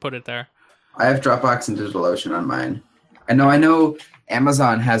put it there. I have Dropbox and DigitalOcean on mine. I know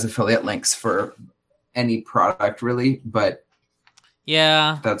Amazon has affiliate links for any product really, but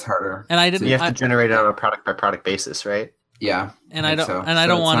Yeah, that's harder. and I didn't. You have to generate it on a product by product basis, right? Yeah. I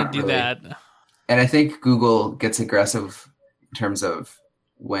don't want to do that. And I think Google gets aggressive in terms of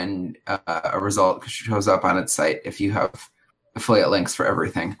when a result shows up on its site if you have affiliate links for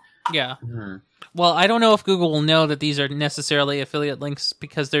everything. Yeah. Hmm. Well, I don't know if Google will know that these are necessarily affiliate links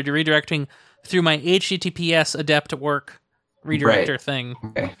because they're redirecting through my HTTPS adapt to work redirector thing.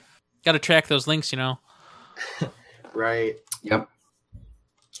 Okay. Got to track those links, Right. Yep.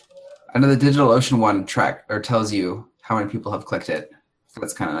 I know the DigitalOcean one track or tells you how many people have clicked it. So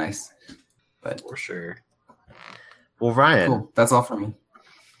that's kind of nice. But For sure. Well, Ryan. cool. That's all for me.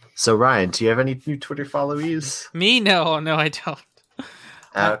 So, Ryan, do you have any new Twitter followees? Me? No, I don't.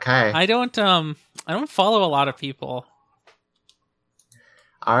 Okay. I don't follow a lot of people.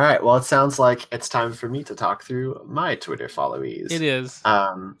 All right. Well, it sounds like it's time for me to talk through my Twitter followees. It is.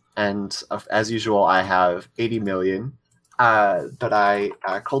 And as usual, I have 80 million. But I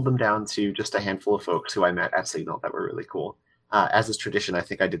culled them down to just a handful of folks who I met at Signal that were really cool. As is tradition, I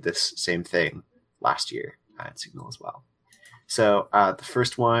think I did this same thing last year at Signal as well. So the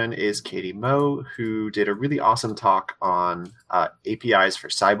first one is Katie Moe, who did a really awesome talk on APIs for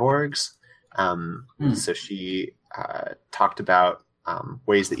cyborgs. So she talked about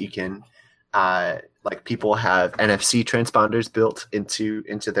ways that you can, like people have NFC transponders built into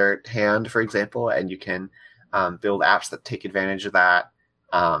their hand, for example, and you can build apps that take advantage of that.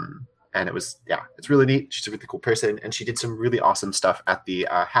 And it's really neat. She's a really cool person, and she did some really awesome stuff at the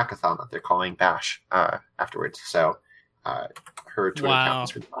hackathon that they're calling Bash afterwards. So her Twitter account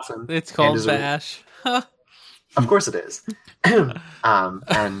is really awesome. It's called Bash. Of course it is.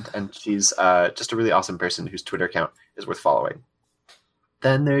 And she's just a really awesome person whose Twitter account is worth following.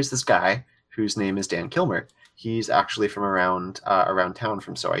 Then there's this guy whose name is Dan Kilmer. He's actually from around town,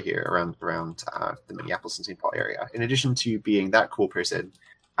 from so I hear, around the Minneapolis and St. Paul area. In addition to being that cool person,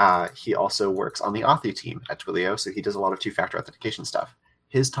 he also works on the Authy team at Twilio, so he does a lot of two-factor authentication stuff.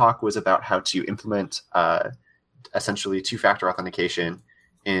 His talk was about how to implement essentially two-factor authentication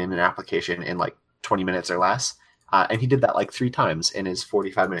in an application in like 20 minutes or less, and he did that like 3 times in his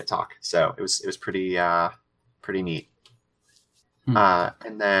 45-minute talk. So it was pretty neat.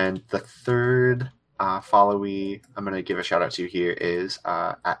 And then the third followee I'm going to give a shout out to here is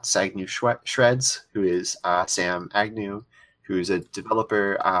at Sagnew Shreds, who is Sam Agnew, who's a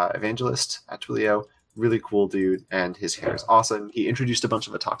developer evangelist at Twilio. Really cool dude, and his hair is awesome. He introduced a bunch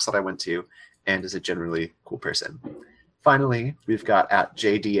of the talks that I went to and is a generally cool person. Finally, we've got at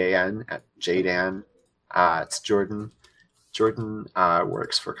JDAN, at JDan. It's Jordan. Jordan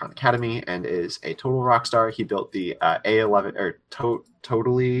works for Khan Academy and is a total rock star. He built the A11 or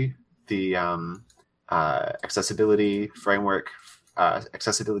totally the accessibility framework,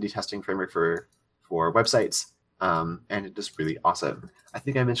 accessibility testing framework for websites, and it is really awesome. I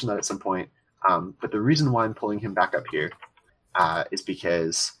think I mentioned that at some point, but the reason why I'm pulling him back up here is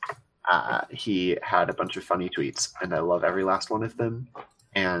because he had a bunch of funny tweets, and I love every last one of them,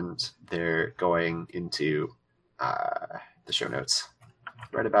 and they're going into the show notes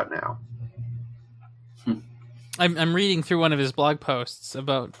right about now. I'm reading through one of his blog posts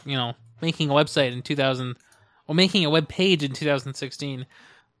about making a website in making a web page in 2016.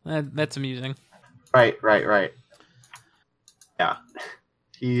 That's amusing. Right. Yeah,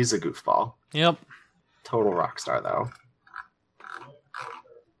 he's a goofball. Yep. Total rock star though.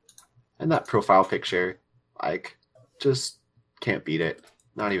 And that profile picture, like, just can't beat it.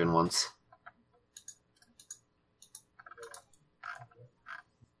 Not even once.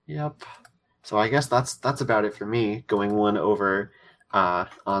 Yep. So I guess that's about it for me. Going one over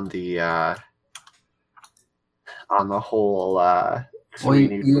on the whole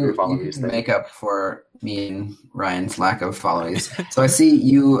you can make up for me and Ryan's lack of followers. So I see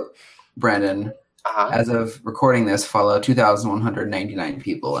you, Brandon, as of recording this, follow 2,199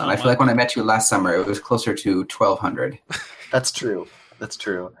 people. And I feel like when I met you last summer, it was closer to 1,200. That's true.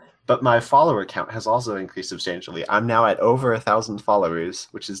 But my follower count has also increased substantially. I'm now at over 1,000 followers,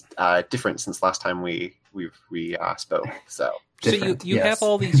 which is different since last time we spoke. So you have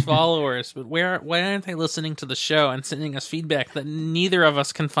all these followers, but why aren't they listening to the show and sending us feedback that neither of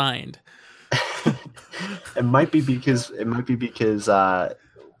us can find? It might be because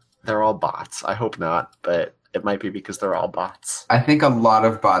they're all bots. I hope not, but it might be because they're all bots. I think a lot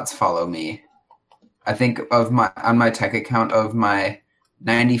of bots follow me. I think on my tech account of my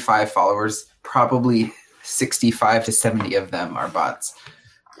 95 followers, probably 65 to 70 of them are bots.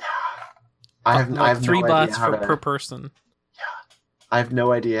 I have 3 no bots idea per person. Yeah, I have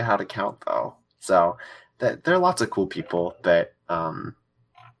no idea how to count though. So there are lots of cool people, but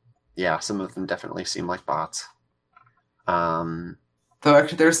yeah, some of them definitely seem like bots. Though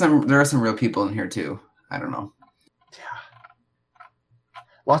actually, there are some real people in here too. I don't know. Yeah,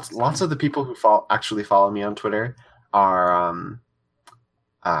 lots of the people who actually follow me on Twitter are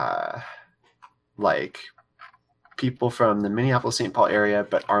like people from the Minneapolis St. Paul area,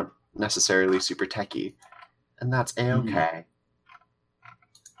 but aren't necessarily super techie, and that's a-okay.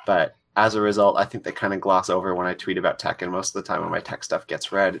 But as a result, I think they kind of gloss over when I tweet about tech, and most of the time when my tech stuff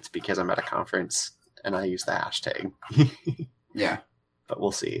gets read, it's because I'm at a conference and I use the hashtag. Yeah, but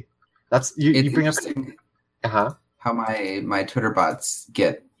we'll see. That's you bring up how my Twitter bots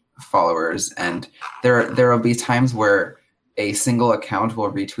get followers, and there will be times where a single account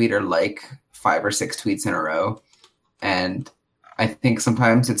will retweet or like 5 or 6 tweets in a row, and I think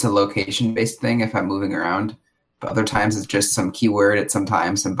sometimes it's a location-based thing if I'm moving around, but other times it's just some keyword at some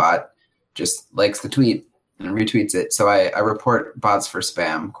time, some bot just likes the tweet and retweets it. So I report bots for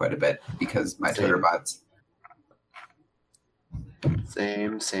spam quite a bit because my Twitter bots.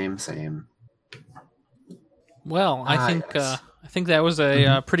 Same. Well, I think that was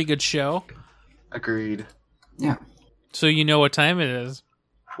a pretty good show. Agreed. Yeah. So you know what time it is.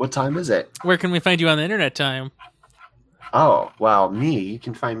 What time is it? Where can we find you on the internet, Time? Oh, well, you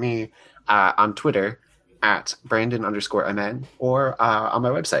can find me on Twitter at Brandon_MN or on my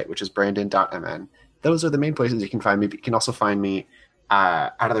website, which is Brandon.mn. Those are the main places you can find me, but you can also find me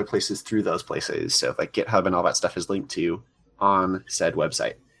at other places through those places. So like GitHub and all that stuff is linked to on said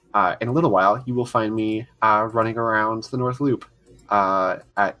website. In a little while, you will find me running around the North Loop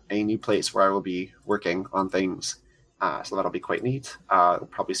at a new place where I will be working on things. So that'll be quite neat. You'll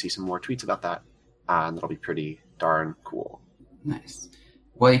probably see some more tweets about that, and that'll be pretty darn cool. Nice.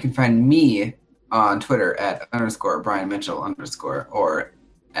 Well, you can find me on Twitter at _Brian Mitchell_ or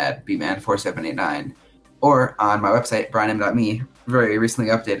at bman4789, or on my website, brianm.me, very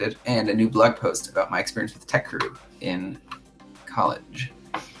recently updated, and a new blog post about my experience with Tech Crew in college.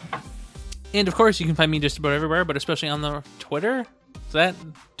 And of course, you can find me just about everywhere, but especially on the Twitter.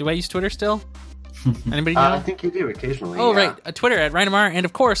 Do I use Twitter still? Anybody know? I think you do occasionally. Oh, yeah. Right. Twitter at RyanAmar, and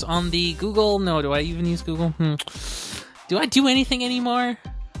of course on the Google. No, do I even use Google? Do I do anything anymore?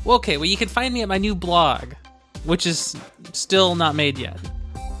 Well, okay, well, you can find me at my new blog, which is still not made yet.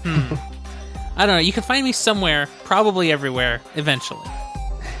 I don't know. You can find me somewhere, probably everywhere, eventually.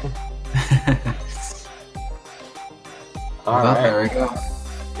 All right. There we go.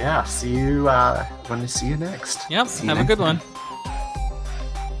 Yeah, see you when I see you next. Yep, have a good one.